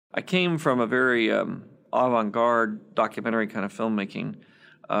I came from a very avant-garde documentary kind of filmmaking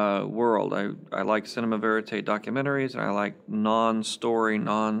world. I like cinema verite documentaries, and I like non-story,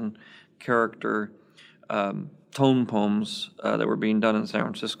 non-character tone poems that were being done in San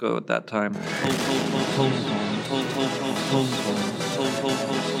Francisco at that time.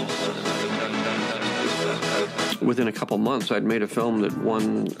 Within a couple months, I'd made a film that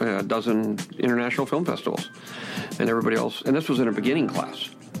won a dozen international film festivals, and everybody else. And this was in a beginning class.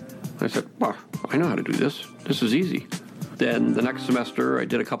 I said, "Well, I know how to do this. This is easy." Then the next semester, I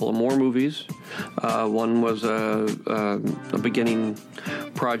did a couple of more movies. One was a beginning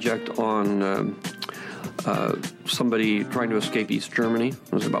project on somebody trying to escape East Germany.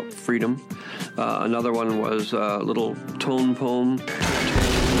 It was about freedom. Another one was a little tone poem.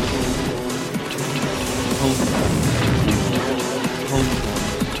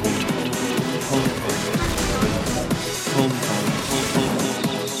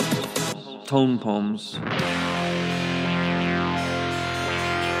 Tone poems.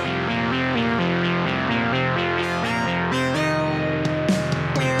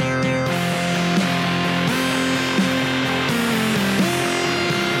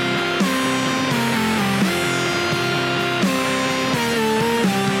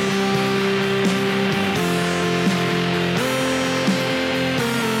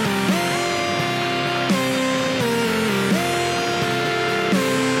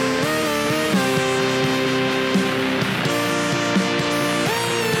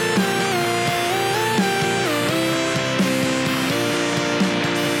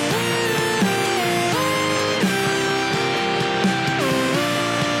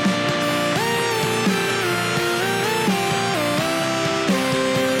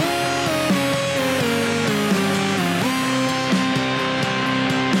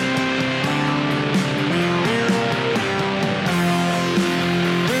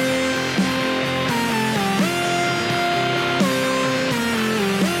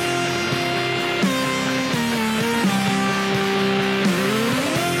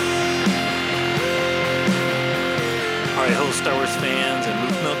 Star Wars fans and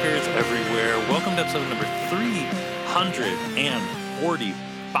Luke milkers everywhere. Welcome to episode number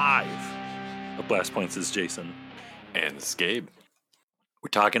 345 of Blast Points. Is Jason. And it's Gabe. We're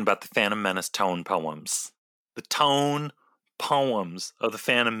talking about the Phantom Menace tone poems. The tone poems of the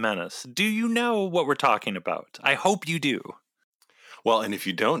Phantom Menace. Do you know what we're talking about? I hope you do. Well, and if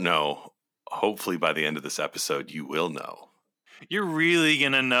you don't know, hopefully by the end of this episode, you will know. You're really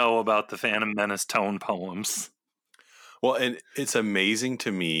going to know about the Phantom Menace tone poems. Well, and it's amazing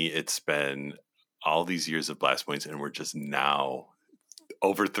to me. It's been all these years of Blast Points, and we're just now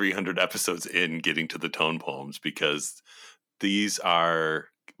over 300 episodes in getting to the tone poems, because these are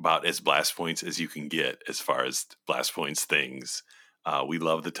about as Blast Points as you can get as far as Blast Points things. We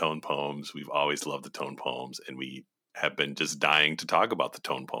love the tone poems. We've always loved the tone poems, and we have been just dying to talk about the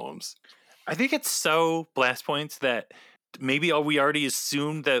tone poems. I think it's so Blast Points that maybe we already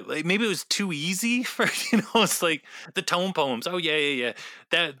assumed that, like, maybe it was too easy for, it's like the tone poems. Oh yeah.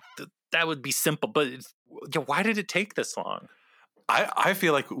 That would be simple, but why did it take this long? I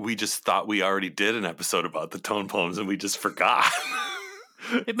feel like we just thought we already did an episode about the tone poems and we just forgot.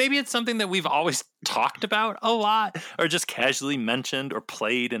 Maybe it's something that we've always talked about a lot, or just casually mentioned or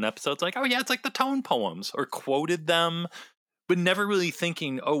played in episodes, like, oh yeah, it's like the tone poems, or quoted them, but never really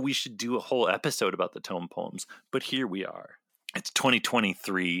thinking, oh, we should do a whole episode about the tone poems. But here we are. It's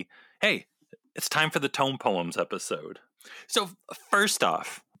 2023. Hey, it's time for the tone poems episode. So first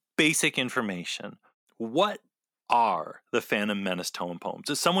off, basic information. What are the Phantom Menace tone poems?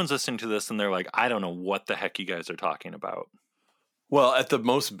 If someone's listening to this and they're like, I don't know what the heck you guys are talking about. Well, at the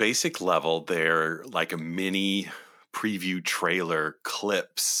most basic level, they're like a mini preview trailer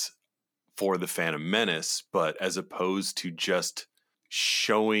clips for the Phantom Menace, but as opposed to just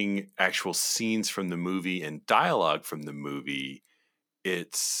showing actual scenes from the movie and dialogue from the movie,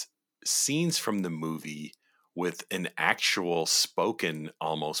 it's scenes from the movie with an actual spoken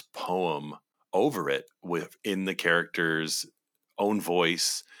almost poem over it within the character's own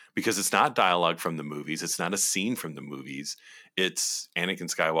voice, because it's not dialogue from the movies. It's not a scene from the movies. It's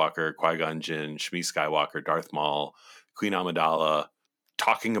Anakin Skywalker, Qui-Gon Jinn, Shmi Skywalker, Darth Maul, Queen Amidala,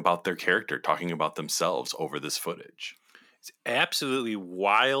 talking about their character, talking about themselves over this footage. It's absolutely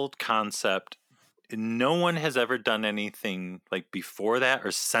wild concept. No one has ever done anything like before that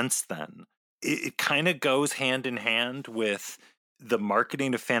or since then. It kind of goes hand in hand with the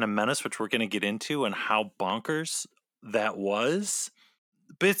marketing of Phantom Menace, which we're going to get into, and how bonkers that was.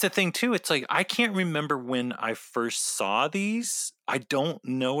 But it's a thing too. It's like, I can't remember when I first saw these. I don't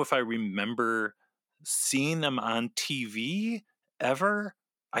know if I remember seeing them on TV ever.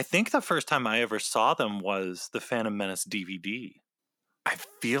 I think the first time I ever saw them was the Phantom Menace DVD. I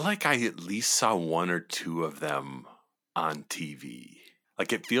feel like I at least saw one or two of them on TV.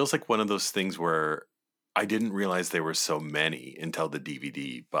 Like, it feels like one of those things where I didn't realize there were so many until the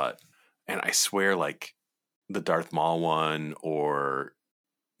DVD, and I swear, like, the Darth Maul one or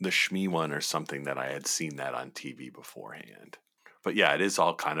the Shmi one or something, that I had seen that on TV beforehand. But yeah, it is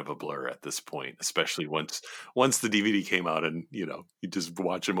all kind of a blur at this point, especially once the DVD came out and, you just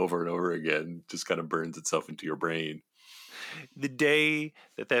watch them over and over again, just kind of burns itself into your brain. The day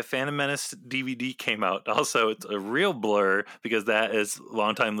that Phantom Menace DVD came out, also, it's a real blur because that, as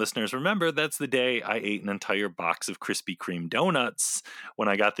longtime listeners remember, that's the day I ate an entire box of Krispy Kreme donuts when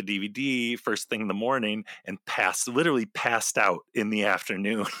I got the DVD first thing in the morning and literally passed out in the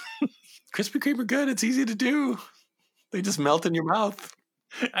afternoon. Krispy Kreme are good. It's easy to do. They just melt in your mouth.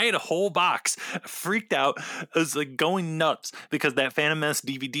 I ate a whole box. I freaked out. I was like going nuts because that Phantom Menace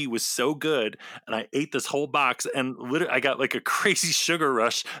DVD was so good, and I ate this whole box, and literally I got like a crazy sugar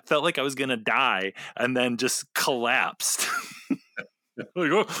rush. Felt like I was gonna die, and then just collapsed.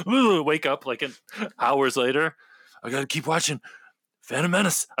 Wake up like hours later. I gotta keep watching Phantom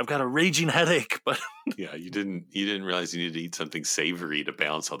Menace. I've got a raging headache, but yeah, you didn't realize you needed to eat something savory to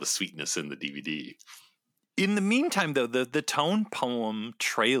balance all the sweetness in the DVD. In the meantime, though, the tone poem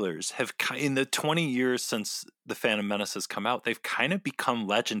trailers have, in the 20 years since the Phantom Menace has come out, they've kind of become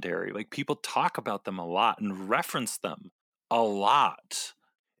legendary. Like, people talk about them a lot and reference them a lot.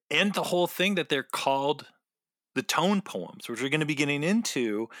 And the whole thing that they're called the tone poems, which we're going to be getting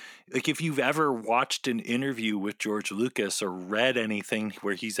into. Like, if you've ever watched an interview with George Lucas or read anything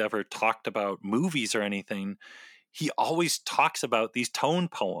where he's ever talked about movies or anything, he always talks about these tone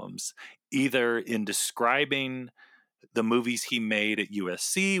poems, either in describing the movies he made at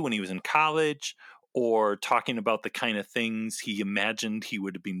USC when he was in college, or talking about the kind of things he imagined he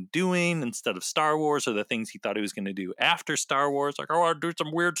would have been doing instead of Star Wars, or the things he thought he was going to do after Star Wars. Like, oh, I'll do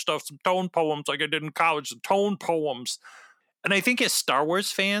some weird stuff, some tone poems like I did in college, some tone poems. And I think as Star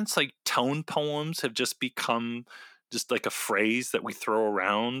Wars fans, like, tone poems have just become just like a phrase that we throw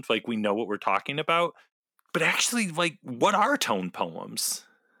around, like we know what we're talking about. But actually, like, what are tone poems?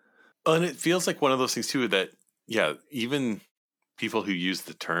 And it feels like one of those things, too, that, yeah, even people who use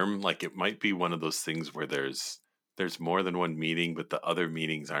the term, like, it might be one of those things where there's more than one meaning, but the other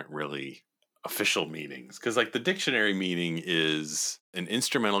meanings aren't really official meanings. Because, like, the dictionary meaning is an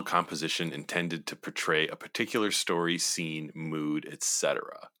instrumental composition intended to portray a particular story, scene, mood,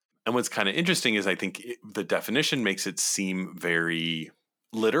 etc. And what's kind of interesting is I think the definition makes it seem very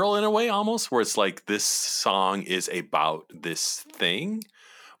literal in a way, almost, where it's like, this song is about this thing.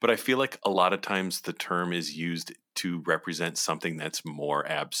 But I feel like a lot of times the term is used to represent something that's more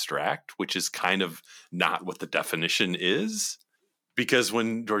abstract, which is kind of not what the definition is. Because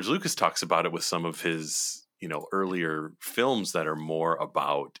when George Lucas talks about it with some of his, earlier films that are more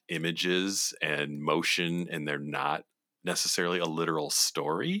about images and motion, and they're not necessarily a literal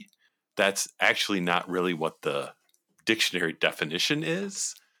story, that's actually not really what the dictionary definition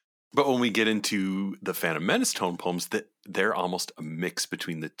is. But when we get into the Phantom Menace tone poems, that they're almost a mix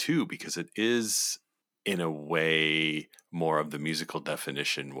between the two, because it is, in a way, more of the musical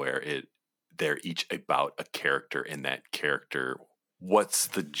definition where they're each about a character, and that character, what's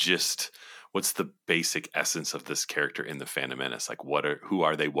the gist, what's the basic essence of this character in the Phantom Menace? Like, who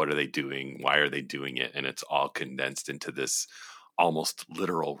are they? What are they doing? Why are they doing it? And it's all condensed into this almost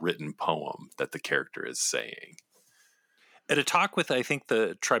literal written poem that the character is saying. At a talk with, I think,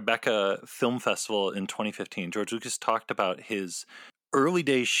 the Tribeca Film Festival in 2015, George Lucas talked about his early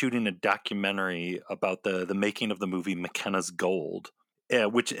days shooting a documentary about the making of the movie McKenna's Gold,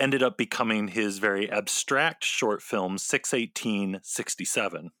 which ended up becoming his very abstract short film,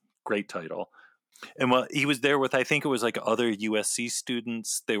 6/18/67. Great title. And while he was there with, I think it was like other USC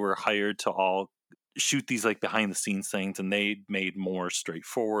students, they were hired to all shoot these like behind the scenes things, and they made more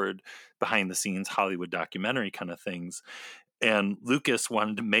straightforward behind the scenes Hollywood documentary kind of things. And Lucas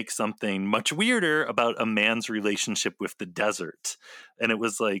wanted to make something much weirder about a man's relationship with the desert. And it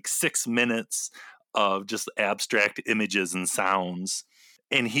was like 6 minutes of just abstract images and sounds.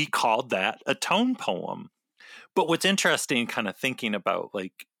 And he called that a tone poem. But what's interesting, kind of thinking about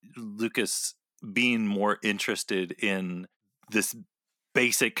like Lucas being more interested in this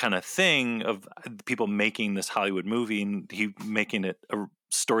basic kind of thing of people making this Hollywood movie, and he making it a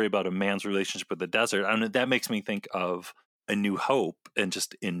story about a man's relationship with the desert. I don't know, that makes me think of A New Hope, and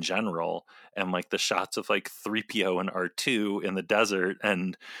just in general, and like the shots of like 3PO and R2 in the desert,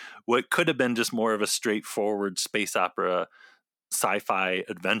 and what could have been just more of a straightforward space opera sci-fi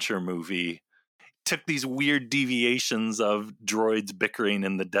adventure movie took these weird deviations of droids bickering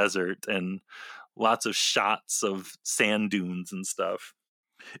in the desert and lots of shots of sand dunes and stuff.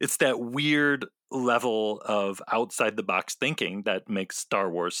 It's that weird level of outside the box thinking that makes Star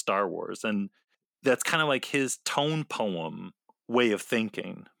Wars Star Wars. And that's kind of like his tone poem way of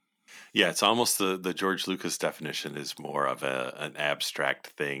thinking. Yeah, it's almost the George Lucas definition is more of an abstract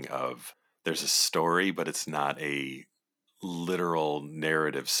thing of there's a story, but it's not a literal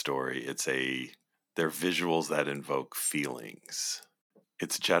narrative story. They're visuals that invoke feelings.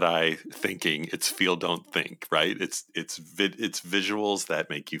 It's Jedi thinking. It's feel, don't think, right? It's visuals that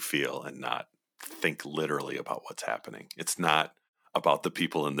make you feel and not think literally about what's happening. It's not about the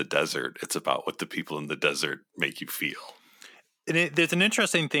people in the desert. It's about what the people in the desert make you feel. And there's an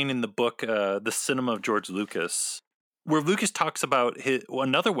interesting thing in the book, The Cinema of George Lucas, where Lucas talks about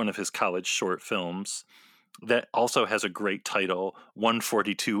another one of his college short films that also has a great title,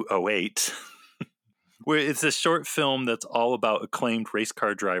 14208, where it's a short film that's all about acclaimed race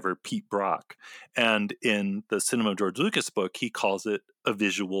car driver Pete Brock. And in the Cinema of George Lucas book, he calls it a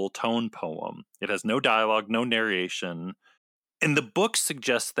visual tone poem. It has no dialogue, no narration. And the book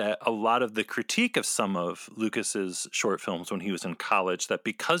suggests that a lot of the critique of some of Lucas's short films when he was in college, that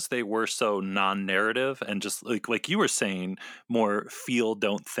because they were so non-narrative and just like you were saying, more feel,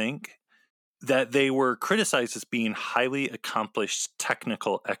 don't think, that they were criticized as being highly accomplished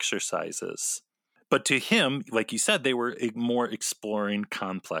technical exercises. But to him, like you said, they were more exploring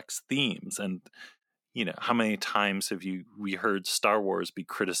complex themes. And, you know, how many times have we heard Star Wars be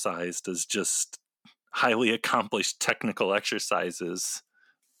criticized as just highly accomplished technical exercises?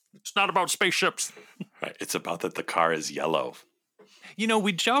 It's not about spaceships. Right. It's about that the car is yellow. You know,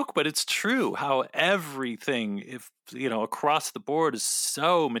 we joke, but it's true how everything, across the board is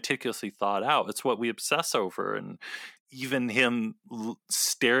so meticulously thought out. It's what we obsess over. And even him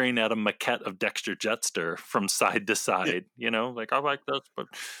staring at a maquette of Dexter Jettster from side to side, like, I like this, but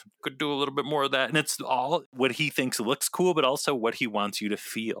could do a little bit more of that. And it's all what he thinks looks cool, but also what he wants you to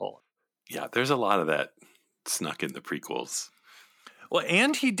feel. Yeah, there's a lot of that snuck in the prequels. Well,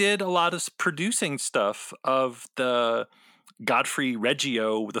 and he did a lot of producing stuff of the Godfrey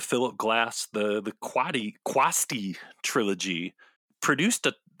Reggio, the Philip Glass, the Quasti trilogy. Produced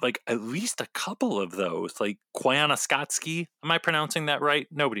at least a couple of those, like Koyaanisqatsi. Am I pronouncing that right?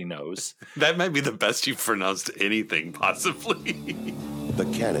 Nobody knows. That might be the best you've pronounced anything, possibly. The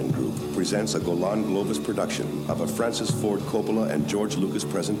Cannon Group presents a Golan Globus production of a Francis Ford Coppola and George Lucas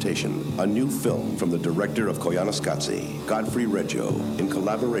presentation, a new film from the director of Koyaanisqatsi, Godfrey Reggio, in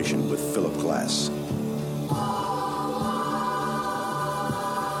collaboration with Philip Glass.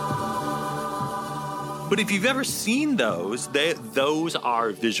 But if you've ever seen those, those are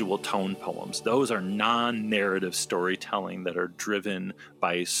visual tone poems. Those are non-narrative storytelling that are driven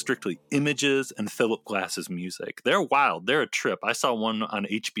by strictly images and Philip Glass's music. They're wild. They're a trip. I saw one on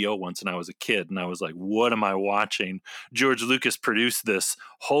HBO once when I was a kid, and I was like, what am I watching? George Lucas produced this.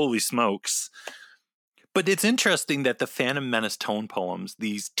 Holy smokes. But it's interesting that the Phantom Menace tone poems,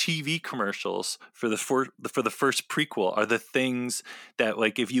 these TV commercials for the first prequel, are the things that,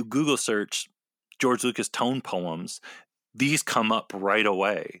 like, if you Google search George Lucas tone poems, these come up right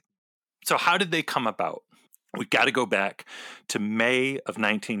away. So how did they come about? We've got to go back to May of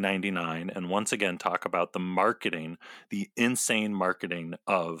 1999 and once again talk about the marketing, the insane marketing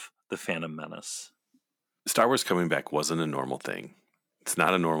of the Phantom Menace. Star Wars coming back wasn't a normal thing. It's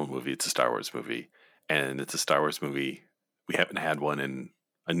not a normal movie. It's a Star Wars movie. And it's a Star Wars movie. We haven't had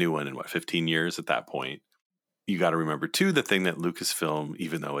a new one in 15 years at that point. You got to remember, too, the thing that Lucasfilm,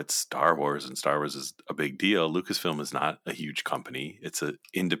 even though it's Star Wars and Star Wars is a big deal, Lucasfilm is not a huge company. It's an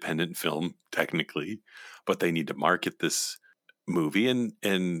independent film, technically, but they need to market this movie. And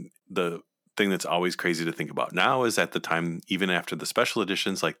the thing that's always crazy to think about now is at the time, even after the special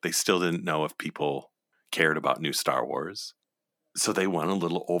editions, like they still didn't know if people cared about new Star Wars. So they went a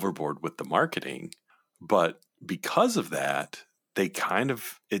little overboard with the marketing. But because of that,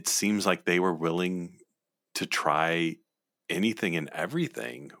 it seems like they were willing to try anything and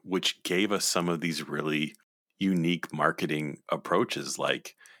everything, which gave us some of these really unique marketing approaches.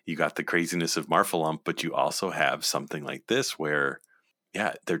 Like you got the craziness of Marfalump, but you also have something like this where,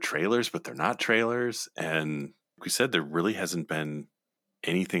 yeah, they're trailers, but they're not trailers. And like we said, there really hasn't been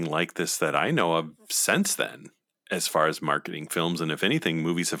anything like this that I know of since then, as far as marketing films. And if anything,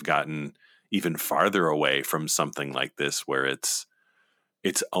 movies have gotten even farther away from something like this, where it's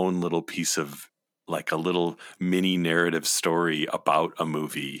its own little piece of, like a little mini narrative story about a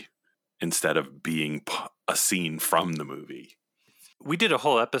movie instead of being a scene from the movie. We did a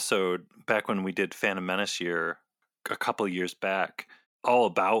whole episode back when we did Phantom Menace year, a couple of years back, all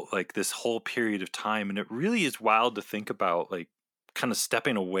about, like, this whole period of time. And it really is wild to think about, like, kind of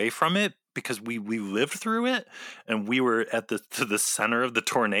stepping away from it, because we lived through it, and we were at the center of the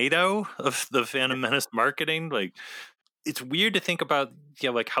tornado of the Phantom Menace marketing. Like, it's weird to think about,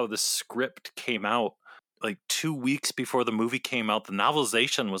 like, how the script came out like 2 weeks before the movie came out. The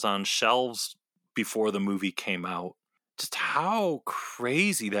novelization was on shelves before the movie came out. Just how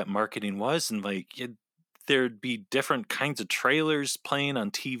crazy that marketing was. And like, there'd be different kinds of trailers playing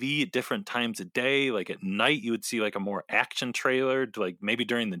on TV at different times of day. Like at night, you would see like a more action trailer. Like maybe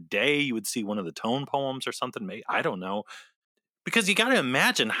during the day, you would see one of the tone poems or something. I don't know. Because you got to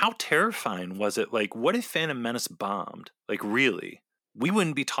imagine, how terrifying was it? Like, what if Phantom Menace bombed? Like, really? We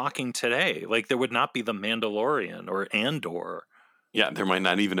wouldn't be talking today. Like, there would not be The Mandalorian or Andor. Yeah, there might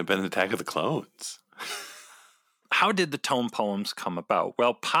not even have been Attack of the Clones. How did the tone poems come about?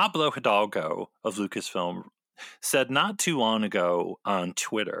 Well, Pablo Hidalgo of Lucasfilm said not too long ago on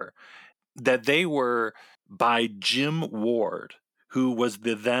Twitter that they were by Jim Ward, who was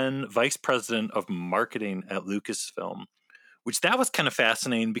the then vice president of marketing at Lucasfilm, which that was kind of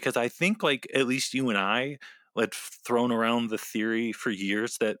fascinating, because I think, like, at least you and I had thrown around the theory for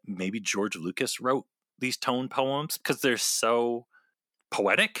years that maybe George Lucas wrote these tone poems because they're so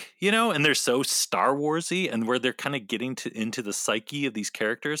poetic, and they're so Star Warsy, and where they're kind of getting into the psyche of these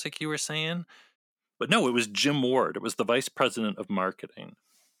characters, like you were saying. But no, it was Jim Ward. It was the vice president of marketing.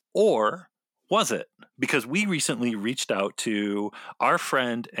 Or was it? Because we recently reached out to our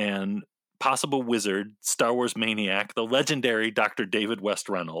friend and possible wizard, Star Wars maniac, the legendary Dr. David West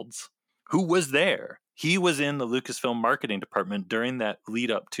Reynolds, who was there. He was in the Lucasfilm marketing department during that lead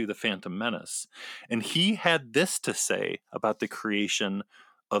up to the Phantom Menace. And he had this to say about the creation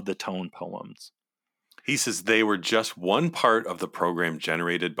of the tone poems. He says they were just one part of the program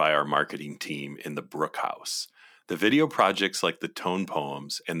generated by our marketing team in the Brook House. The video projects like the tone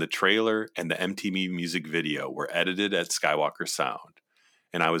poems and the trailer and the MTV music video were edited at Skywalker Sound.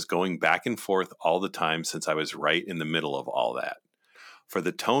 And I was going back and forth all the time since I was right in the middle of all that. For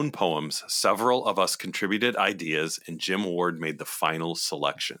the tone poems, several of us contributed ideas, and Jim Ward made the final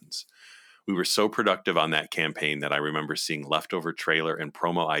selections. We were so productive on that campaign that I remember seeing leftover trailer and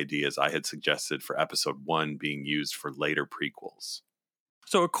promo ideas I had suggested for episode 1 being used for later prequels.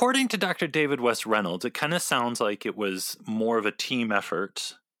 So according to Dr. David West Reynolds, it kind of sounds like it was more of a team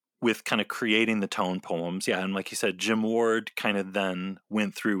effort with kind of creating the tone poems. Yeah, and like you said, Jim Ward kind of then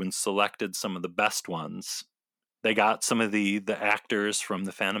went through and selected some of the best ones. They got some of the actors from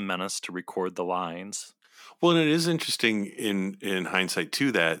the Phantom Menace to record the lines. Well, and it is interesting in hindsight,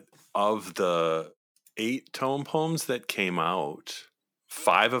 too, that of the 8 tone poems that came out,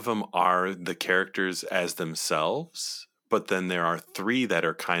 5 of them are the characters as themselves, but then there are 3 that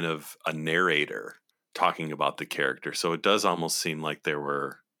are kind of a narrator talking about the character. So it does almost seem like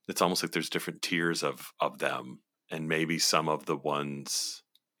it's almost like there's different tiers of them, and maybe some of the ones,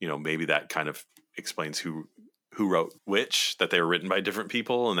 maybe that kind of explains who wrote which, that they were written by different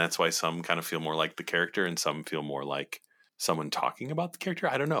people, and that's why some kind of feel more like the character and some feel more like someone talking about the character.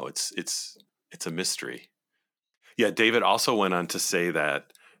 I don't know. It's a mystery. Yeah, David also went on to say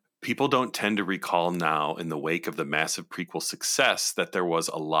that people don't tend to recall now, in the wake of the massive prequel success, that there was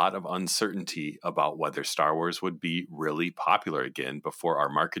a lot of uncertainty about whether Star Wars would be really popular again before our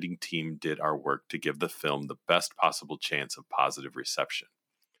marketing team did our work to give the film the best possible chance of positive reception.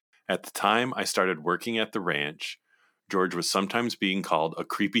 At the time I started working at the ranch, George was sometimes being called a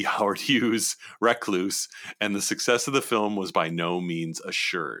creepy Howard Hughes recluse, and the success of the film was by no means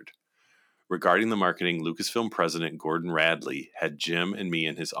assured. Regarding the marketing, Lucasfilm president Gordon Radley had Jim and me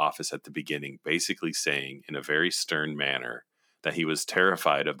in his office at the beginning, basically saying in a very stern manner that he was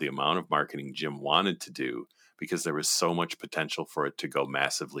terrified of the amount of marketing Jim wanted to do because there was so much potential for it to go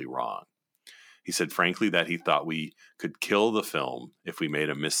massively wrong. He said, frankly, that he thought we could kill the film if we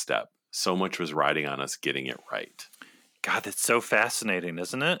made a misstep. So much was riding on us getting it right. God, that's so fascinating,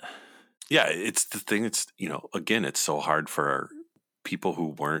 isn't it? Yeah, it's the thing. It's, again, it's so hard for people who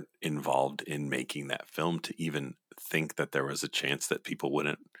weren't involved in making that film to even think that there was a chance that people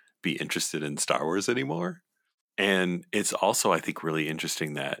wouldn't be interested in Star Wars anymore. And it's also, I think, really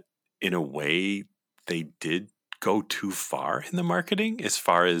interesting that in a way they did go too far in the marketing as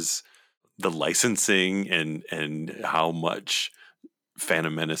far as the licensing and how much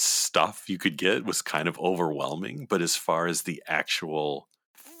Phantom Menace stuff you could get was kind of overwhelming. But as far as the actual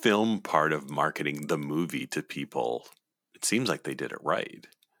film part of marketing the movie to people, it seems like they did it right.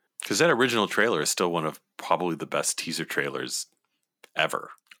 Because that original trailer is still one of probably the best teaser trailers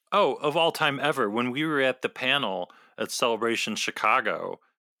ever. Oh, of all time ever. When we were at the panel at Celebration Chicago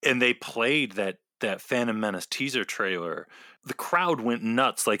and they played that that Phantom Menace teaser trailer, the crowd went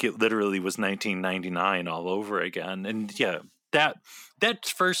nuts like it literally was 1999 all over again. And yeah, that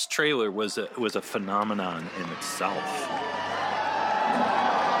first trailer was a phenomenon in itself.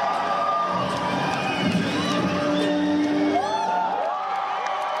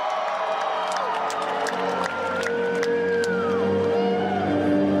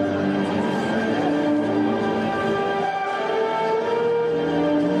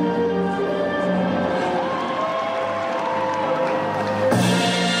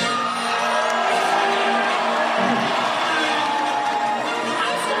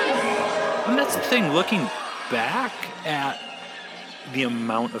 Looking back at the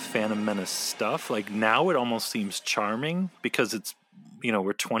amount of Phantom Menace stuff, like now it almost seems charming because it's,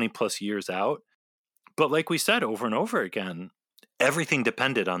 we're 20 plus years out. But like we said over and over again, everything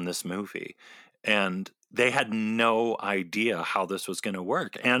depended on this movie. And they had no idea how this was going to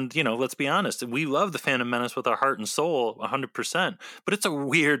work. And, let's be honest, we love the Phantom Menace with our heart and soul 100%, but it's a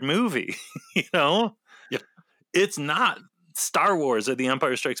weird movie, Yeah. It's not Star Wars or The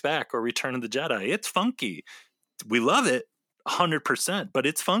Empire Strikes Back or Return of the Jedi. It's funky. We love it 100%, but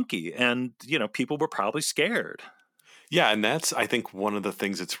it's funky. And, people were probably scared. Yeah. And that's, I think, one of the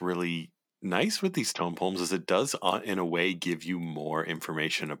things that's really nice with these tone poems is it does, in a way, give you more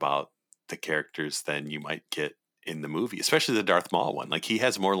information about the characters than you might get in the movie, especially the Darth Maul one. Like, he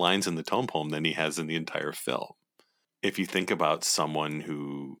has more lines in the tone poem than he has in the entire film. If you think about someone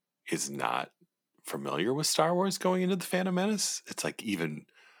who is not familiar with Star Wars going into the Phantom Menace, it's like even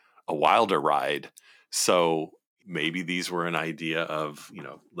a wilder ride. So maybe these were an idea of,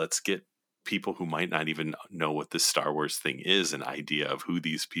 let's get people who might not even know what this Star Wars thing is, an idea of who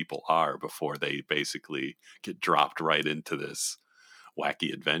these people are before they basically get dropped right into this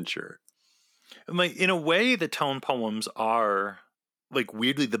wacky adventure. Like, in a way, the tone poems are like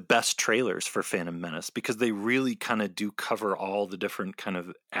weirdly the best trailers for Phantom Menace because they really kind of do cover all the different kind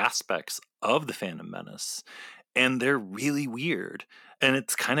of aspects of the Phantom Menace. And they're really weird. And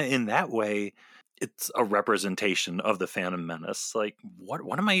it's kind of in that way, it's a representation of the Phantom Menace. Like,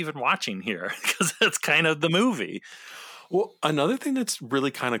 what am I even watching here? Because that's kind of the movie. Well, another thing that's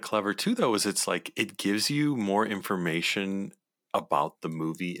really kind of clever too, though, is it's like it gives you more information about the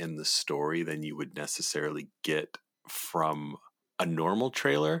movie and the story than you would necessarily get from a normal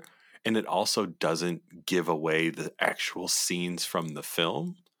trailer, and it also doesn't give away the actual scenes from the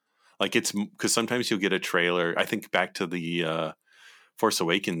film. Like, it's because sometimes you'll get a trailer. I think back to the Force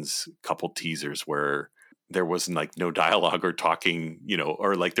Awakens couple teasers where there wasn't like no dialogue or talking,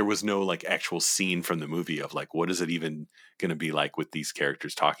 or like there was no like actual scene from the movie of like, what is it even going to be like with these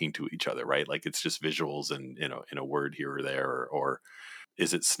characters talking to each other, right? Like, it's just visuals and, in a word here or there, or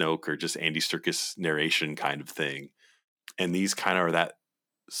is it Snoke or just Andy Serkis narration kind of thing. And these kind of are that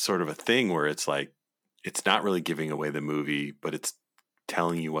sort of a thing where it's like, it's not really giving away the movie, but it's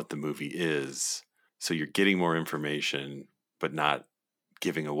telling you what the movie is. So you're getting more information, but not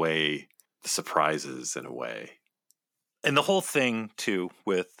giving away the surprises in a way. And the whole thing, too,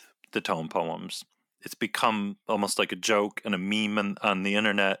 with the tone poems, it's become almost like a joke and a meme on the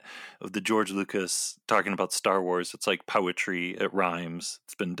internet of the George Lucas talking about Star Wars. It's like poetry. It rhymes.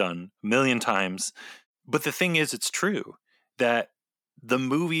 It's been done a million times. But the thing is, it's true that the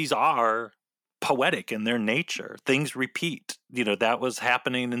movies are poetic in their nature. Things repeat. That was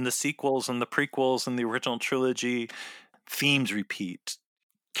happening in the sequels and the prequels and the original trilogy. Themes repeat.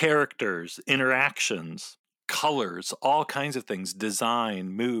 Characters, interactions, colors, all kinds of things,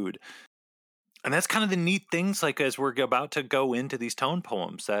 design, mood. And that's kind of the neat things, like as we're about to go into these tone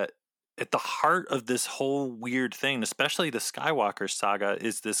poems, that at the heart of this whole weird thing, especially the Skywalker saga,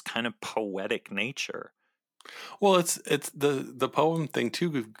 is this kind of poetic nature. Well, it's the poem thing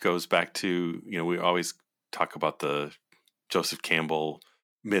too goes back to, we always talk about the Joseph Campbell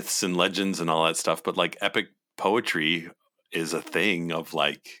myths and legends and all that stuff, but like epic poetry is a thing of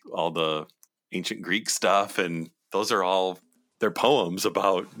like all the ancient Greek stuff, and those are all their poems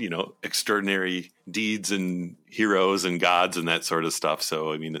about, extraordinary deeds and heroes and gods and that sort of stuff.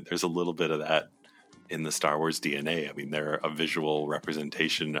 So, I mean, there's a little bit of that in the Star Wars DNA. I mean, they're a visual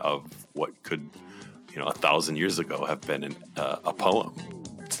representation of what could, 1,000 years ago have been a poem.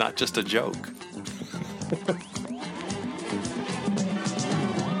 It's not just a joke.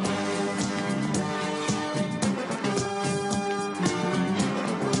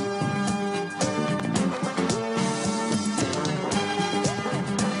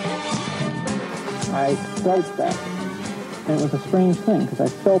 I felt that, and it was a strange thing because I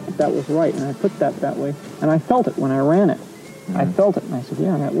felt that was right, and I put that way, and I felt it when I ran it. I felt it, and I said,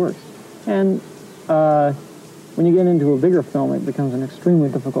 yeah, that works. And we When you get into a bigger film, it becomes an extremely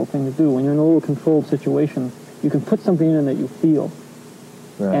difficult thing to do. When you're in a little controlled situation, you can put something in that you feel,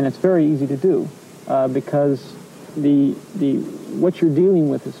 and it's very easy to do because what you're dealing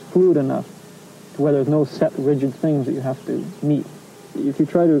with is fluid enough to where there's no set, rigid things that you have to meet. If you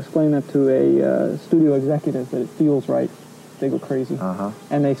try to explain that to a studio executive that it feels right, they go crazy.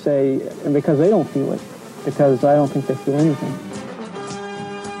 And they say, and because they don't feel it, because I don't think they feel anything.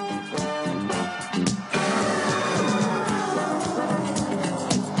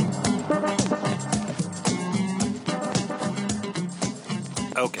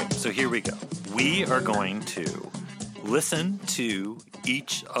 Okay, so here we go. We are going to listen to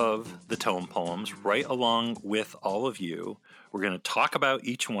each of the tone poems right along with all of you. We're going to talk about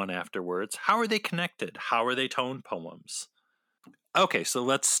each one afterwards. How are they connected? How are they tone poems? Okay, so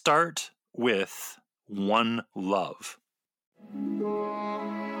let's start with One Love.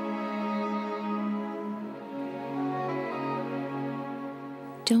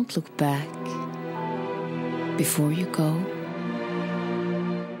 Don't look back before you go.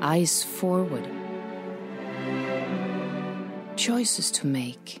 Eyes forward. Choices to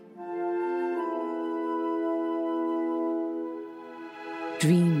make.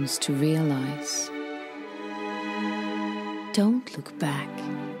 Dreams to realize. Don't look back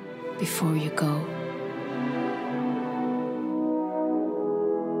before you go.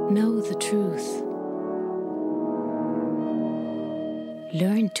 Know the truth.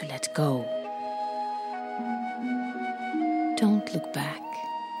 Learn to let go. Don't look back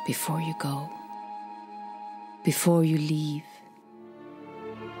before you go. Before you leave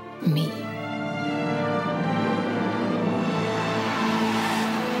me.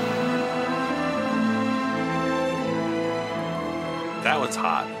 That one's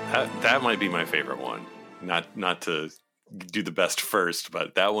hot. That might be my favorite one. Not to do the best first,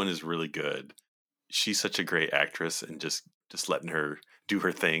 but that one is really good. She's such a great actress, and just letting her do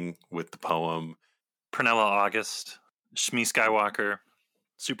her thing with the poem. Pernilla August, Shmi Skywalker,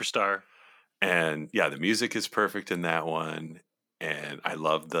 superstar. And yeah, the music is perfect in that one. And I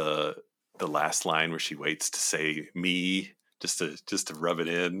love the last line where she waits to say me, just to rub it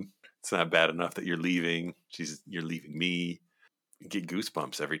in. It's not bad enough that you're leaving. You're leaving me. You get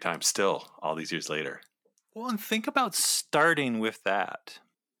goosebumps every time still, all these years later. Well, and think about starting with that.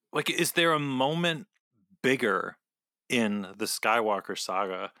 Like, is there a moment bigger in the Skywalker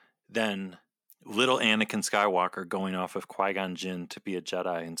saga than little Anakin Skywalker going off of Qui-Gon Jinn to be a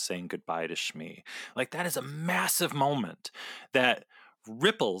Jedi and saying goodbye to Shmi? Like, that is a massive moment that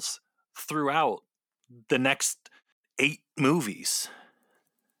ripples throughout the next 8 movies.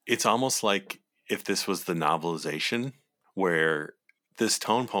 It's almost like if this was the novelization, where this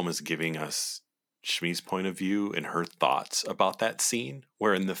tone poem is giving us Shmi's point of view and her thoughts about that scene,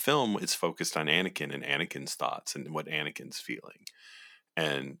 where in the film it's focused on Anakin and Anakin's thoughts and what Anakin's feeling.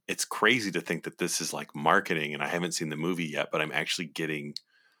 And it's crazy to think that this is like marketing, and I haven't seen the movie yet, but I'm actually getting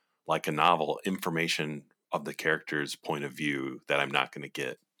like a novel information of the character's point of view that I'm not going to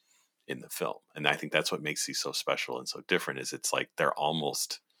get in the film. And I think that's what makes these so special and so different, is it's like they're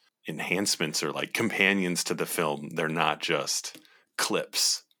almost enhancements or like companions to the film. They're not just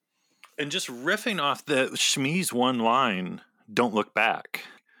clips. And just riffing off the Shmi's one line, don't look back,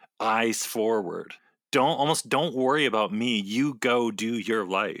 eyes forward. Don't worry about me. You go do your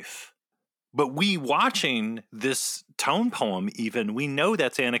life. But we watching this tone poem, even, we know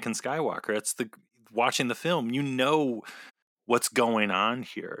that's Anakin Skywalker. That's watching the film. You know what's going on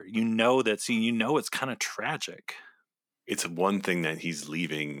here. You know that scene. You know it's kind of tragic. It's one thing that he's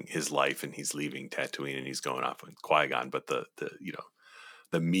leaving his life and he's leaving Tatooine and he's going off with Qui-Gon, but the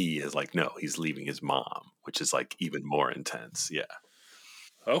me is like, no, he's leaving his mom, which is like even more intense. Yeah.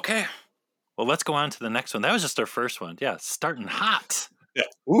 Okay. Well, let's go on to the next one. That was just our first one. Yeah, starting hot. Yeah.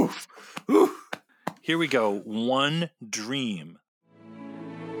 Oof. Oof. Here we go. One dream.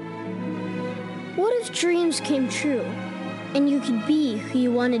 What if dreams came true and you could be who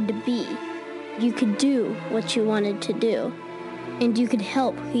you wanted to be? You could do what you wanted to do, and you could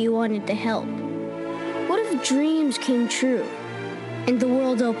help who you wanted to help. What if dreams came true and the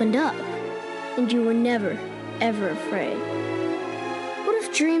world opened up and you were never, ever afraid? What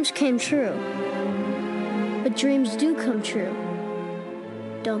if dreams came true? But dreams do come true,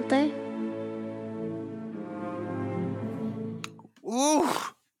 don't they? Ooh.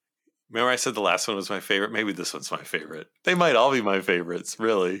 Remember I said the last one was my favorite? Maybe this one's my favorite. They might all be my favorites,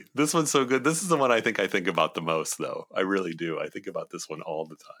 really. This one's so good. This is the one I think about the most, though. I really do. I think about this one all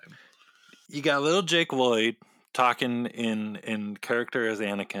the time. You got little Jake Lloyd talking in character as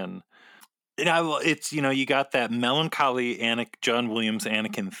Anakin. It's, you got that melancholy John Williams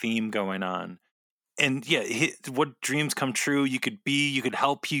Anakin theme going on. And yeah, what dreams come true. You could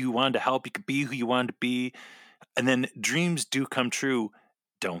help who you wanted to help. You could be who you wanted to be. And then dreams do come true,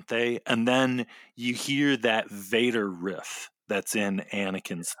 don't they? And then you hear that Vader riff that's in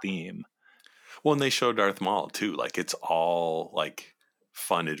Anakin's theme. Well, and they show Darth Maul too. Like, it's all like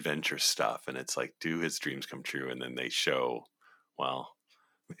fun adventure stuff. And it's like, do his dreams come true? And then they show, well,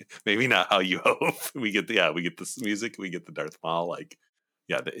 maybe not how you hope. We get this music, we get the Darth Maul, like,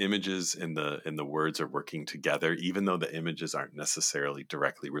 yeah, the images and the words are working together, even though the images aren't necessarily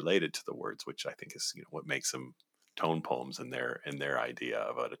directly related to the words, which I think is, what makes them tone poems in their idea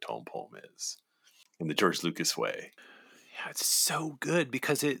of what a tone poem is in the George Lucas way. Yeah, it's so good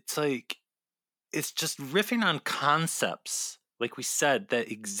because it's like, it's just riffing on concepts, like we said,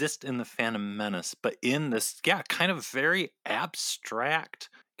 that exist in the Phantom Menace, but in this, kind of very abstract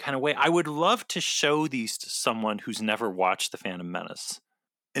kind of way. I would love to show these to someone who's never watched the Phantom Menace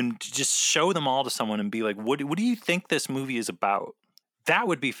and just show them all to someone and be like, what do you think this movie is about? That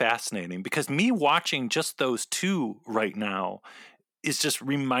would be fascinating, because me watching just those two right now is just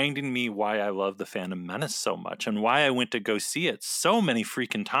reminding me why I love the Phantom Menace so much and why I went to go see it so many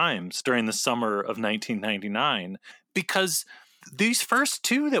freaking times during the summer of 1999, because these first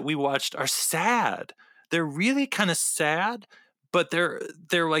two that we watched are sad. They're really kind of sad, but they're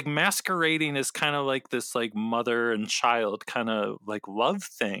like masquerading as kind of like this like mother and child kind of like love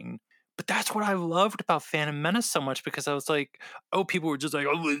thing. But that's what I loved about Phantom Menace so much, because I was like, oh, people were just like,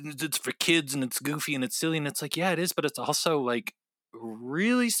 oh, it's for kids and it's goofy and it's silly. And it's like, yeah, it is. But it's also like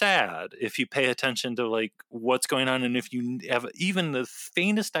really sad if you pay attention to like what's going on. And if you have even the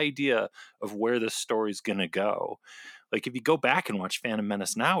faintest idea of where this story's going to go. Like if you go back and watch Phantom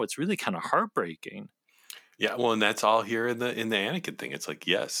Menace now, it's really kind of heartbreaking. Yeah, well, and that's all here in the Anakin thing. It's like,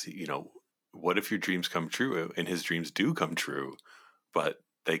 yes, what if your dreams come true? And his dreams do come true, but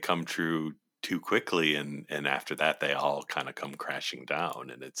they come true too quickly, and after that they all kind of come crashing down.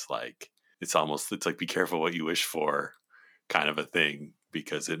 And it's like be careful what you wish for kind of a thing,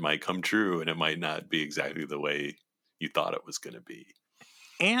 because it might come true and it might not be exactly the way you thought it was going to be.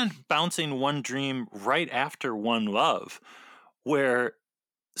 And bouncing one dream right after one love, where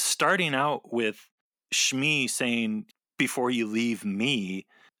starting out with Shmi saying, before you leave me,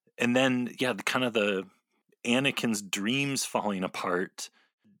 and then kind of the Anakin's dreams falling apart,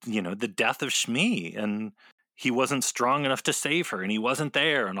 the death of Shmi, and he wasn't strong enough to save her and he wasn't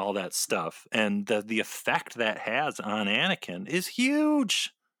there and all that stuff, and the effect that has on Anakin is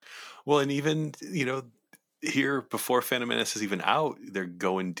huge. Well, and even here before Phantom Menace is even out, they're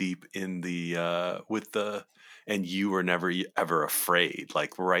going deep in the with the and you were never ever afraid,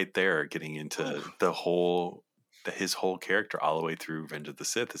 like right there, getting into his whole character all the way through Revenge of the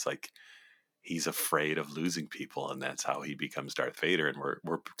Sith. It's like he's afraid of losing people, and that's how he becomes Darth Vader. And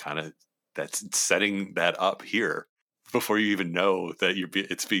we're kind of that's setting that up here before you even know that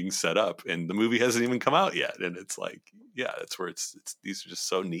it's being set up, and the movie hasn't even come out yet. And it's like, yeah, that's where it's these are just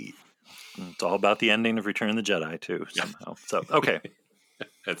so neat. It's all about the ending of Return of the Jedi too, somehow. So okay,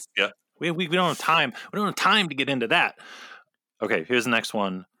 that's We don't have time. We don't have time to get into that. Okay, here's the next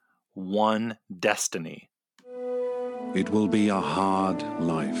one. One Destiny. It will be a hard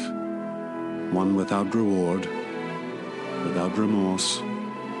life. One without reward, without remorse,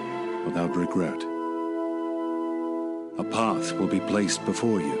 without regret. A path will be placed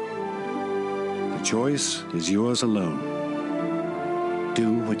before you. The choice is yours alone.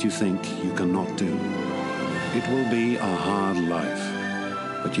 Do what you think you cannot do. It will be a hard life.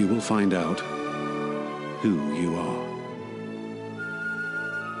 But you will find out who you are.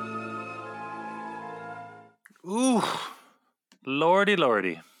 Ooh,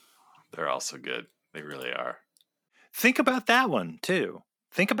 lordy. They're all so good. They really are. Think about that one, too.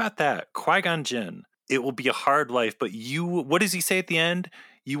 Think about that. Qui-Gon Jinn. It will be a hard life, but what does he say at the end?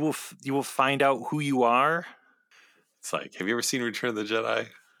 You will find out who you are. It's like, have you ever seen Return of the Jedi?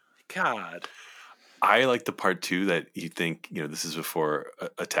 God. I like the part too that you think, this is before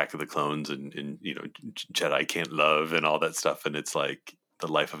Attack of the Clones and Jedi can't love and all that stuff. And it's like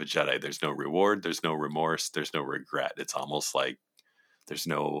the life of a Jedi. There's no reward. There's no remorse. There's no regret. It's almost like there's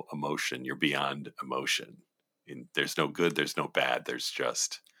no emotion. You're beyond emotion. And there's no good. There's no bad. There's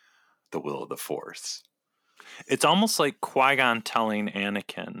just the will of the Force. It's almost like Qui-Gon telling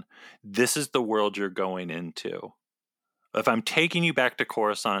Anakin, this is the world you're going into. If I'm taking you back to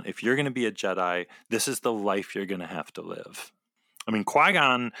Coruscant, if you're going to be a Jedi, this is the life you're going to have to live. I mean,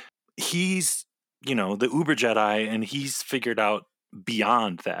 Qui-Gon, he's, the Uber Jedi, and he's figured out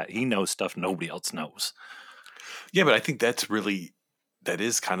beyond that. He knows stuff nobody else knows. Yeah, but I think that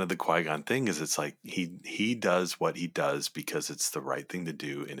is kind of the Qui-Gon thing, is it's like he does what he does because it's the right thing to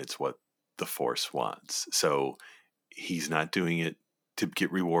do, and it's what the Force wants. So he's not doing it to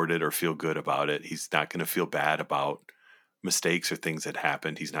get rewarded or feel good about it. He's not going to feel bad about mistakes or things that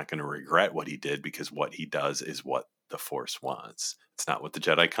happened. He's not going to regret what he did, because what he does is what the Force wants. It's not what the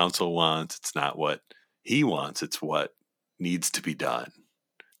Jedi Council wants. It's not what he wants. It's what needs to be done.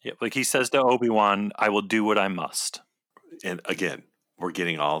 Yeah, like he says to Obi-Wan, I will do what I must. And again, we're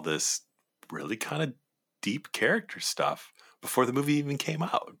getting all this really kind of deep character stuff before the movie even came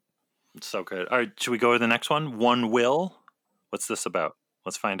out. It's so good. All right, should we go to the next one? One Will. What's this about?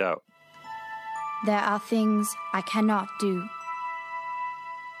 Let's find out. There are things I cannot do.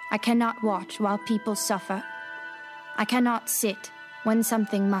 I cannot watch while people suffer. I cannot sit when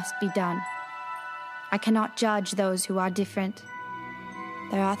something must be done. I cannot judge those who are different.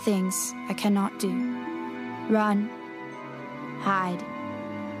 There are things I cannot do. Run, hide,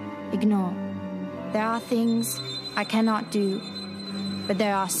 ignore. There are things I cannot do, but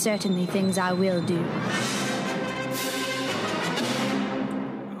there are certainly things I will do.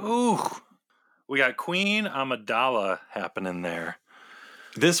 Ooh, we got Queen Amidala happening there.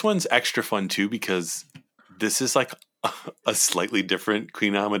 This one's extra fun too, because this is like a slightly different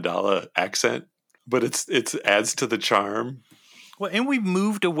Queen Amidala accent, but it's adds to the charm. Well, and we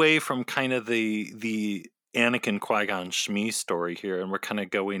moved away from kind of the Anakin Qui-Gon Shmi story here, and we're kind of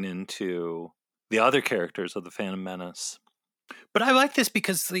going into the other characters of the Phantom Menace. But I like this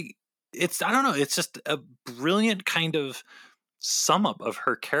because it's I don't know, it's just a brilliant kind of sum up of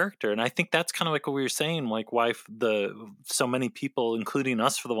her character, and I think that's kind of like what we were saying, like why so many people, including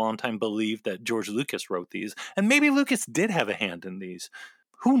us for the long time, believed that George Lucas wrote these, and maybe Lucas did have a hand in these.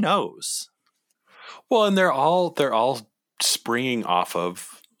 Who knows? Well, and they're all springing off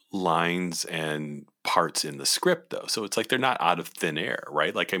of lines and parts in the script, though, so it's like they're not out of thin air,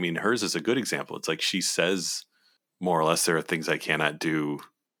 right? Like, I mean, hers is a good example. It's like she says more or less there are things I cannot do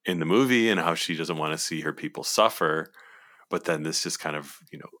in the movie, and how she doesn't want to see her people suffer. But then this just kind of,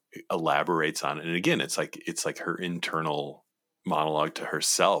 elaborates on it. And again, it's like her internal monologue to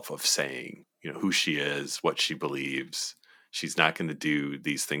herself of saying, who she is, what she believes. She's not going to do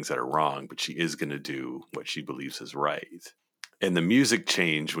these things that are wrong, but she is going to do what she believes is right. And the music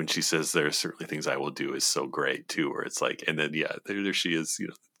change when she says there are certainly things I will do is so great too, where it's like, and then, there she is,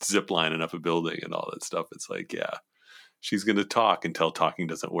 zip lining up a building and all that stuff. It's like, yeah, she's going to talk until talking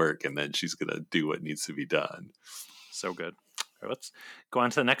doesn't work. And then she's going to do what needs to be done. So good. All right, let's go on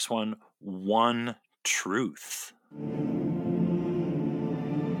to the next one. One Truth.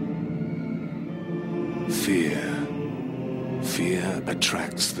 Fear. Fear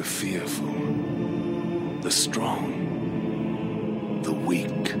attracts the fearful, the strong, the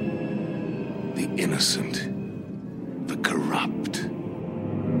weak, the innocent, the corrupt.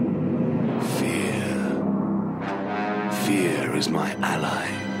 Fear. Fear is my ally.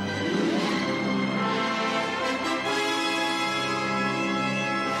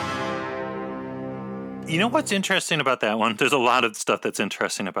 You know what's interesting about that one? There's a lot of stuff that's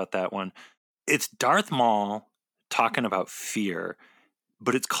interesting about that one. It's Darth Maul talking about fear,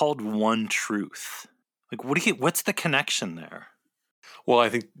 but it's called One Truth. Like, what's the connection there? Well, I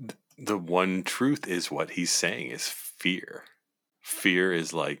think the one truth is what he's saying is fear. Fear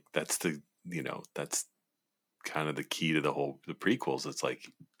is like, that's that's kind of the key to the prequels. It's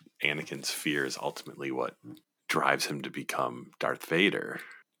like Anakin's fear is ultimately what drives him to become Darth Vader.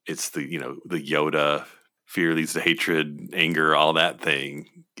 It's the Yoda, fear leads to hatred, anger, all that thing.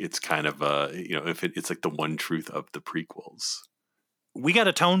 It's kind of it's like the one truth of the prequels. We got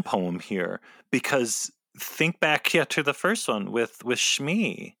a tone poem here, because think back to the first one with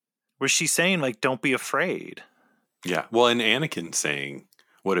Shmi, where she's saying, like, don't be afraid. Yeah. Well, and Anakin saying,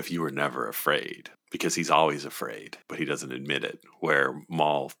 what if you were never afraid? Because he's always afraid, but he doesn't admit it. Where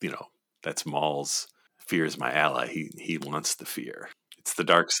Maul, that's Maul's fear is my ally. He wants the fear. It's the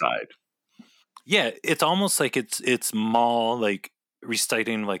dark side. Yeah, it's almost like it's Maul like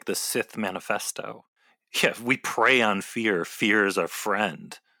reciting like the Sith manifesto. Yeah, we prey on fear. Fear is our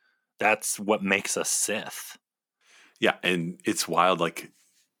friend. That's what makes us Sith. Yeah, and it's wild. Like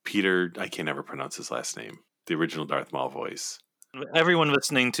Peter, I can't ever pronounce his last name. The original Darth Maul voice. Everyone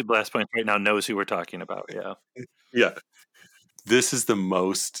listening to Blast Point right now knows who we're talking about. Yeah. Yeah. This is the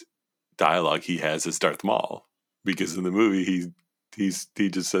most dialogue he has as Darth Maul, because in the movie he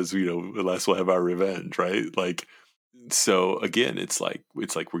just says, alas, we'll have our revenge, right? Like, so again, it's like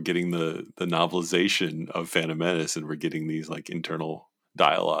we're getting the novelization of Phantom Menace, and we're getting these like internal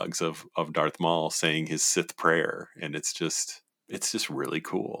dialogues of Darth Maul saying his Sith prayer, and it's just really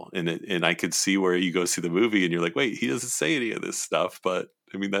cool. And I could see where you go see the movie and you're like, wait, he doesn't say any of this stuff, but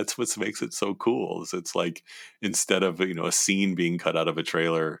I mean, that's what makes it so cool. Is it's like, instead of a scene being cut out of a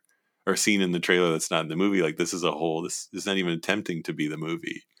trailer or scene in the trailer that's not in the movie. Like this is a whole. This is not even attempting to be the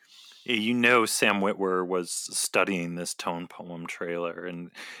movie. You know, Sam Witwer was studying this tone poem trailer,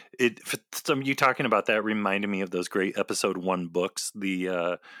 and you talking about that reminded me of those great episode 1 books,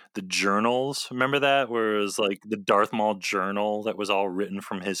 the journals. Remember that, where it was like the Darth Maul journal that was all written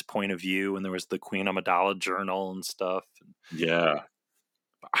from his point of view, and there was the Queen Amidala journal and stuff. Yeah.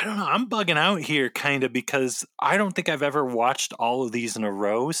 I don't know. I'm bugging out here kind of because I don't think I've ever watched all of these in a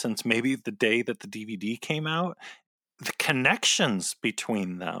row since maybe the day that the DVD came out. The connections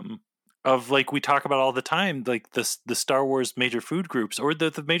between them of like we talk about all the time, like the Star Wars major food groups or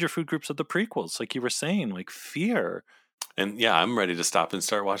the major food groups of the prequels, like you were saying, like fear. And yeah, I'm ready to stop and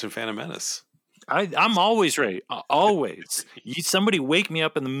start watching Phantom Menace. I'm always ready. Always. Somebody wake me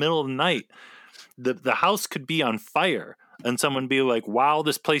up in the middle of the night. The house could be on fire. And someone be like, "Wow,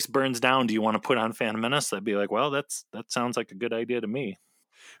 this place burns down. Do you want to put on Phantom Menace?" I'd be like, "Well, that sounds like a good idea to me."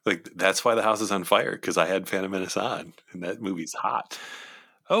 Like that's why the house is on fire, because I had Phantom Menace on, and that movie's hot.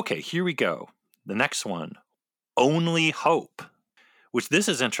 Okay, here we go. The next one, Only Hope. Which this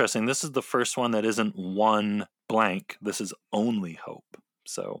is interesting. This is the first one that isn't one blank. This is Only Hope.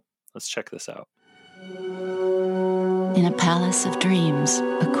 So let's check this out. In a palace of dreams,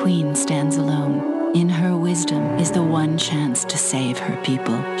 a queen stands alone. In her wisdom is the one chance to save her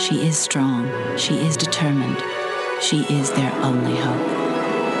people. She is strong. She is determined. She is their only hope.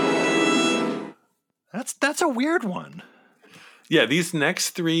 That's a weird one. Yeah, these next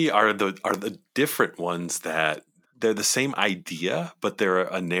 3 are the different ones that they're the same idea, but they're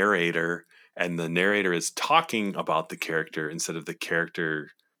a narrator, and the narrator is talking about the character instead of the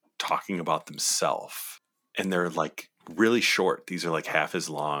character talking about themselves. And they're like really short. These are like half as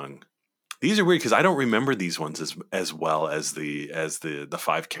long. These are weird because I don't remember these ones as well as the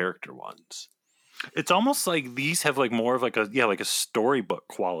 5 character ones. It's almost like these have like more of like a storybook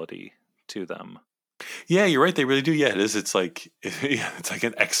quality to them. Yeah, you're right. They really do. Yeah, it is. It's like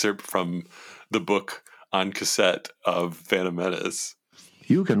an excerpt from the book on cassette of Phantom Menace.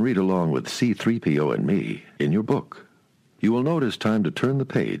 You can read along with C-3PO and me in your book. You will know it is time to turn the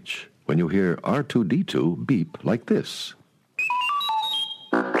page when you hear R2-D2 beep like this.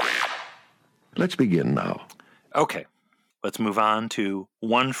 Let's begin now. Okay, let's move on to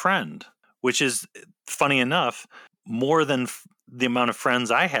One Friend, which is, funny enough, more than the amount of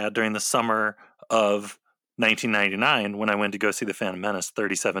friends I had during the summer of 1999 when I went to go see The Phantom Menace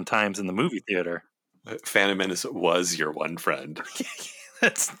 37 times in the movie theater. Phantom Menace was your one friend.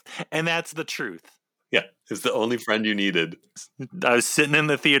 That's the truth. Yeah, it's the only friend you needed. I was sitting in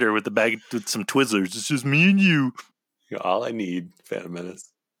the theater with the bag with some Twizzlers. It's just me and you. All I need, Phantom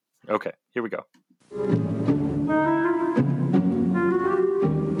Menace. Okay, here we go.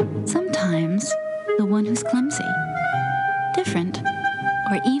 Sometimes the one who's clumsy, different,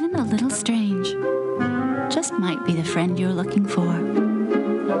 or even a little strange just might be the friend you're looking for.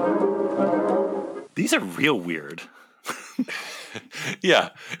 These are real weird. Yeah,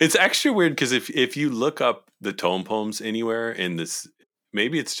 it's extra weird because if you look up the tone poems anywhere in this,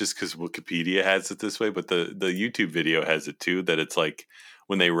 maybe it's just because Wikipedia has it this way, but the YouTube video has it too, that it's like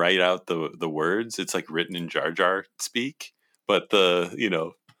when they write out the words, it's like written in Jar Jar speak, but the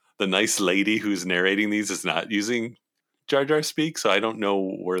nice lady who's narrating these is not using Jar Jar speak, so I don't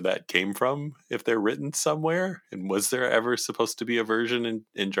know where that came from, if they're written somewhere, and was there ever supposed to be a version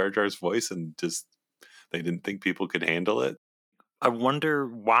in Jar Jar's voice and just they didn't think people could handle it? I wonder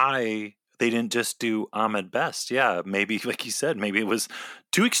why they didn't just do Ahmed Best. Yeah, maybe, like you said, maybe it was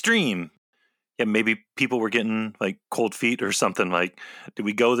too extreme. Yeah, maybe people were getting like cold feet or something. Like, do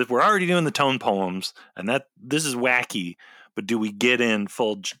we go that we're already doing the tone poems and that this is wacky, but do we get in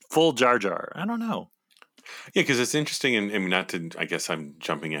full Jar Jar? I don't know. Yeah, because it's interesting, and not to, I guess I'm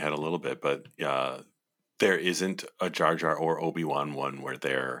jumping ahead a little bit, but there isn't a Jar Jar or Obi-Wan one where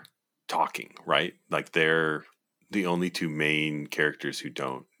they're talking, right? Like they're the only two main characters who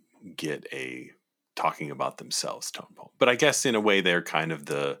don't get a talking about themselves tone poem. But I guess in a way they're kind of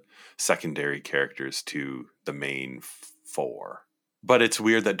the secondary characters to the main 4. But it's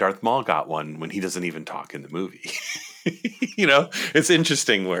weird that Darth Maul got one when he doesn't even talk in the movie. It's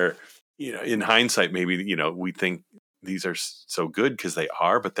interesting where, in hindsight, maybe, we think these are so good because they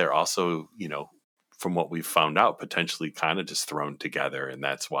are, but they're also, from what we've found out, potentially kind of just thrown together. And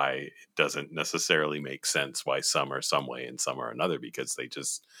that's why it doesn't necessarily make sense why some are some way and some are another, because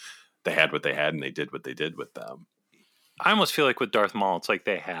they had what they had and they did what they did with them. I almost feel like with Darth Maul, it's like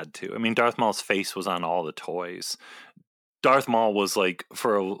they had to. I mean, Darth Maul's face was on all the toys. Darth Maul was like,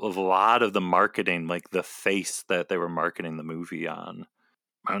 for a lot of the marketing, like the face that they were marketing the movie on.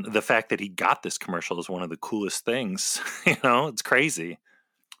 The fact that he got this commercial is one of the coolest things. It's crazy.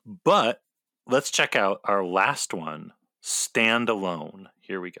 But let's check out our last one, Stand Alone.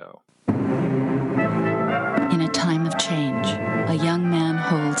 Here we go. In a time of change, a young man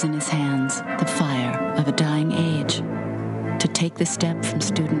holds in his hands the fire of a dying age. To take the step from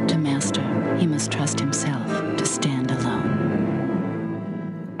student to master, he must trust himself to stand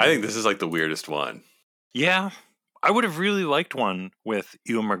alone. I think this is like the weirdest one. Yeah, I would have really liked one with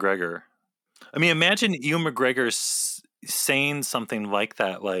Ewan McGregor. I mean, imagine Ewan McGregor saying something like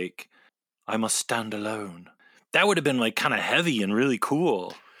that, like, I must stand alone. That would have been like kind of heavy and really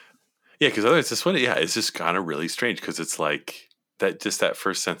cool. Yeah, because otherwise this one, it's just kind of really strange because it's like that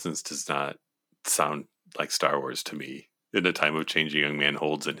first sentence does not sound like Star Wars to me. In a time of change, a young man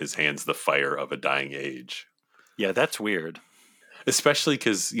holds in his hands the fire of a dying age. Yeah, that's weird. Especially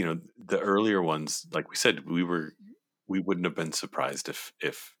because, the earlier ones, like we said, we wouldn't have been surprised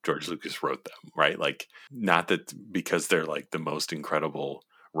if George Lucas wrote them, right? Like, not that because they're like the most incredible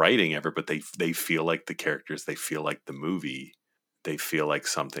writing ever, but they feel like the characters, they feel like the movie, they feel like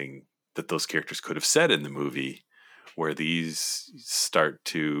something that those characters could have said in the movie, where these start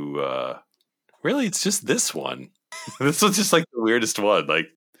to, really, it's just this one. This was just like the weirdest one. Like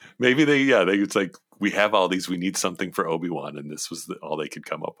maybe it's like, we have all these, we need something for Obi-Wan, and this was all they could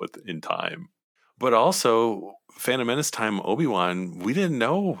come up with in time. But also, Phantom Menace time, Obi-Wan, we didn't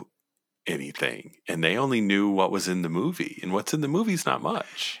know anything, and they only knew what was in the movie, and what's in the movie is not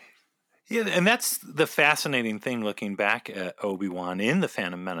much. Yeah, and that's the fascinating thing looking back at Obi-Wan in the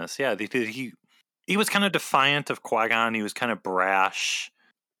Phantom Menace. Yeah, he was kind of defiant of Qui-Gon. He was kind of brash,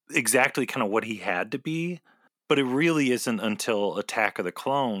 exactly kind of what he had to be. But it really isn't until Attack of the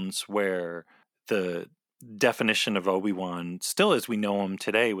Clones where the definition of Obi-Wan, still as we know him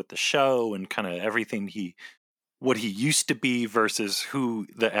today with the show and kind of everything what he used to be versus who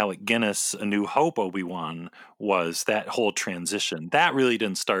the Alec Guinness A New Hope Obi-Wan was, that whole transition. That really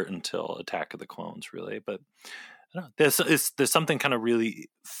didn't start until Attack of the Clones, really. But I don't know, there's something kind of really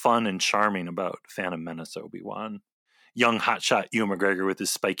fun and charming about Phantom Menace Obi-Wan. Young hotshot Ewan McGregor with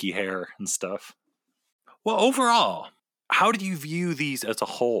his spiky hair and stuff. Well, overall, how do you view these as a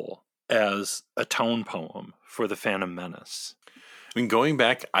whole, as a tone poem for the Phantom Menace? I mean, going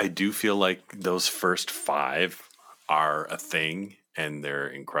back, I do feel like those first 5 are a thing, and they're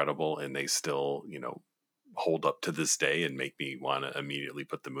incredible, and they still, hold up to this day and make me want to immediately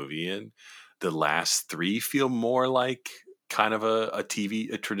put the movie in. The last 3 feel more like kind of a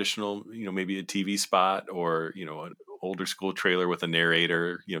traditional, maybe a TV spot, or, an older school trailer with a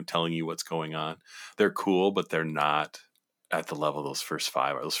narrator, telling you what's going on. They're cool, but they're not at the level those first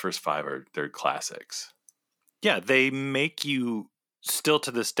 5 are. Those first 5 they're classics. Yeah, they make you still to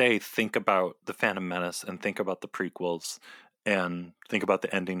this day think about the Phantom Menace and think about the prequels and think about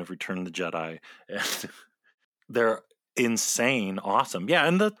the ending of Return of the Jedi. And they're insane, awesome. Yeah,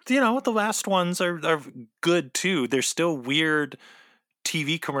 and the last ones are good too. They're still weird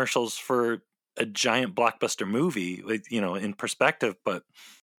TV commercials for a giant blockbuster movie, in perspective, but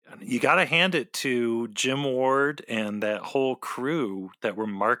you got to hand it to Jim Ward and that whole crew that were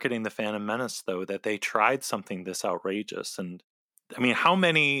marketing the Phantom Menace, though, that they tried something this outrageous. And I mean, how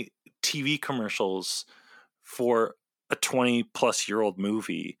many TV commercials for a 20-plus-year-old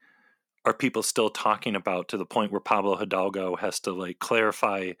movie are people still talking about, to the point where Pablo Hidalgo has to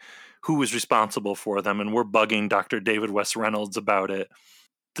clarify who was responsible for them, and we're bugging Dr. David West Reynolds about it.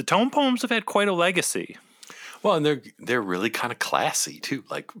 The tone poems have had quite a legacy. Well, and they're really kind of classy too.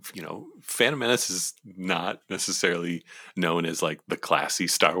 Phantom Menace is not necessarily known as the classy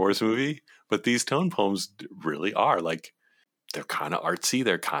Star Wars movie, but these tone poems really are. They're kind of artsy.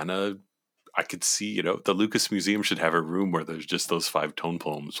 They're kind of, I could see, the Lucas Museum should have a room where there's just those 5 tone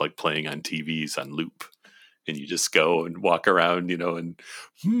poems playing on TVs on loop. And you just go and walk around, and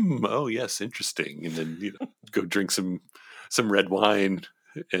oh yes, interesting. And then go drink some red wine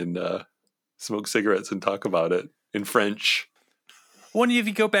and smoke cigarettes and talk about it in French. Well, if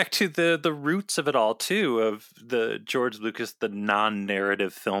you go back to the roots of it all too, of the George Lucas, the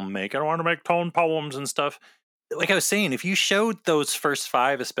non-narrative filmmaker, I don't want to make tone poems and stuff. Like I was saying, if you showed those first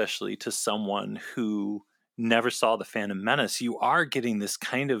 5, especially to someone who never saw the Phantom Menace, you are getting this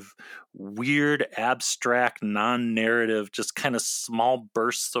kind of weird, abstract, non-narrative, just kind of small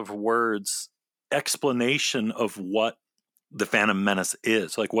bursts of words explanation of what the Phantom Menace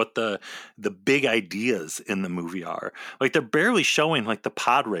is, what the big ideas in the movie are. They're barely showing the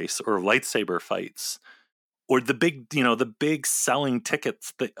pod race or lightsaber fights or the big selling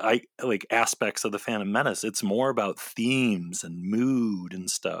tickets that aspects of the Phantom Menace. It's more about themes and mood and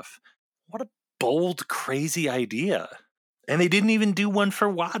stuff. What a bold, crazy idea. And they didn't even do one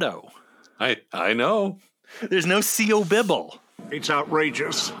for Watto. I know. There's no C.O. Bibble. It's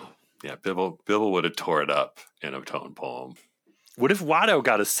outrageous. Yeah, Bibble would have tore it up in a tone poem. What if Watto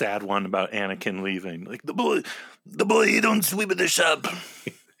got a sad one about Anakin leaving? Like, the boy, you don't sweep the shop.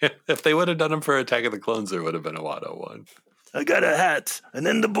 If they would have done him for Attack of the Clones, there would have been a Watto one. I got a hat, and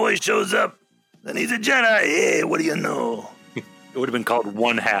then the boy shows up, and he's a Jedi. Hey, what do you know? It would have been called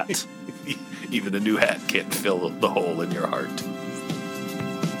One Hat. Even a new hat can't fill the hole in your heart.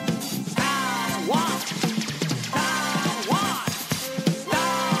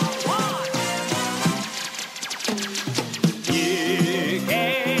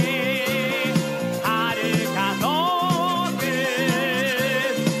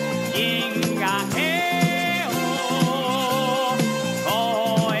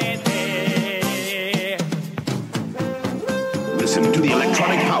 Listen to the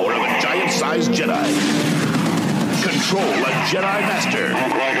electronic power of a giant-sized Jedi. Control a Jedi Master.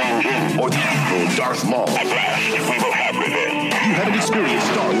 Or the Admiral Darth Maul. At last, we will have revenge. You haven't experienced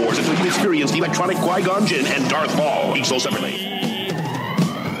Star Wars until you experienced electronic Qui-Gon Jinn and Darth Maul. Each sold separately.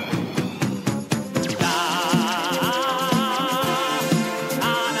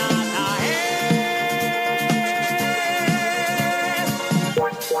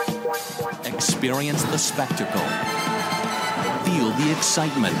 Experience the spectacle. Feel the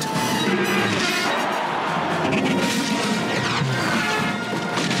excitement.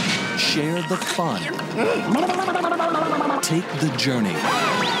 Share the fun. Take the journey.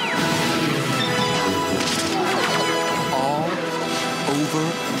 All over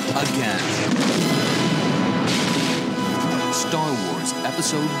again. Star Wars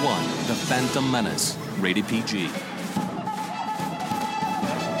Episode 1, The Phantom Menace. Rated PG.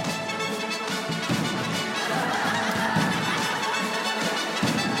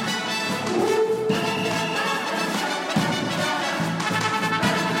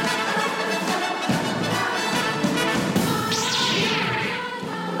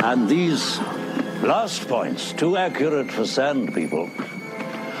 And these blast points, too accurate for sand people.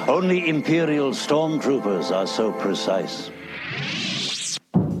 Only Imperial stormtroopers are so precise.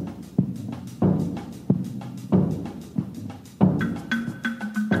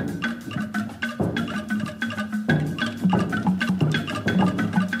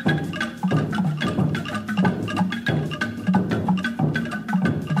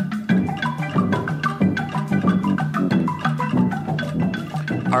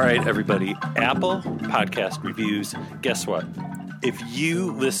 All right, everybody. Apple Podcast Reviews. Guess what? If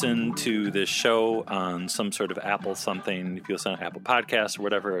you listen to this show on some sort of Apple something, if you listen on Apple Podcasts or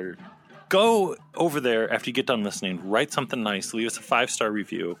whatever, go over there after you get done listening, write something nice, leave us a 5-star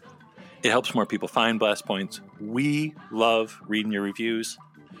review. It helps more people find Blast Points. We love reading your reviews.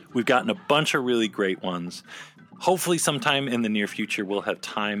 We've gotten a bunch of really great ones. Hopefully sometime in the near future, we'll have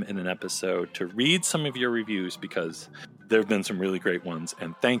time in an episode to read some of your reviews because there have been some really great ones.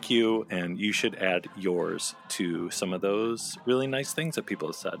 And thank you. And you should add yours to some of those really nice things that people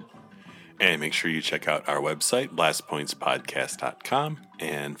have said. And make sure you check out our website, blastpointspodcast.com,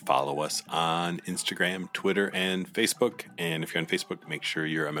 and follow us on Instagram, Twitter, and Facebook. And if you're on Facebook, make sure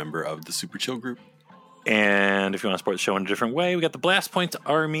you're a member of the Super Chill group. And if you want to support the show in a different way, we got the Blast Points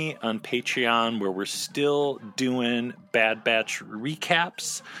Army on Patreon, where we're still doing Bad Batch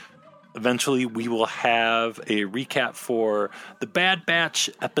recaps. Eventually, we will have a recap for the Bad Batch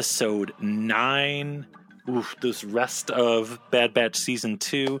episode 9. Oof, this rest of Bad Batch Season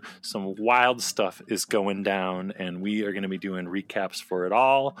 2. Some wild stuff is going down, and we are going to be doing recaps for it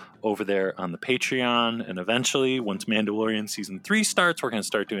all over there on the Patreon. And eventually, once Mandalorian Season 3 starts, we're going to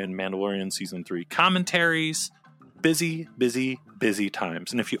start doing Mandalorian Season 3 commentaries. Busy, busy, busy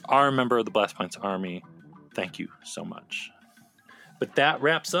times. And if you are a member of the Blast Points Army, thank you so much. But that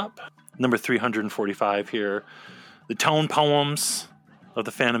wraps up number 345 here. The tone poems of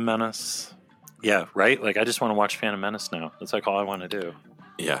the Phantom Menace. Yeah, right? Like, I just want to watch Phantom Menace now. That's like all I want to do.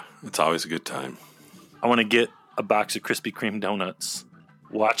 Yeah, it's always a good time. I want to get a box of Krispy Kreme donuts,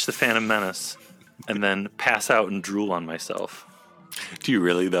 watch the Phantom Menace, and then pass out and drool on myself. Do you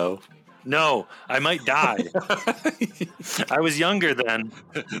really, though? No, I might die. I was younger then.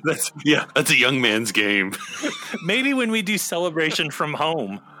 That's a young man's game. Maybe when we do Celebration from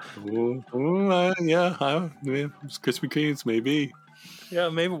Home. It's Krispy Kremes, maybe. Yeah,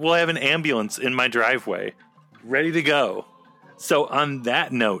 maybe we'll have an ambulance in my driveway, ready to go. So on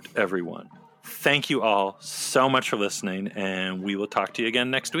that note, everyone, thank you all so much for listening, and we will talk to you again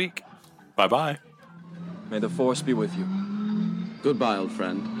next week. Bye-bye. May the Force be with you. Goodbye, old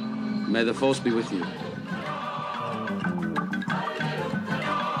friend. May the Force be with you.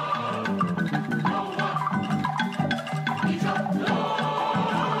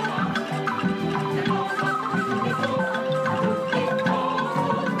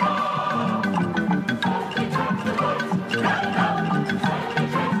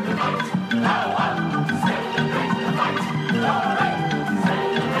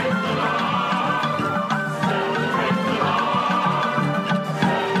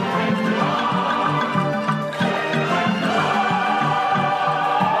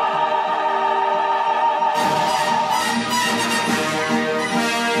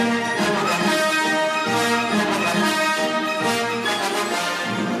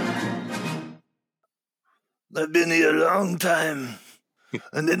 I've been here a long time.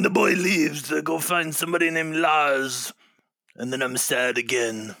 And then the boy leaves to go find somebody named Lars. And then I'm sad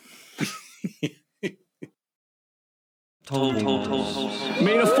again. May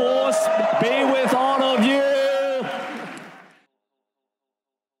the Force be with all of you.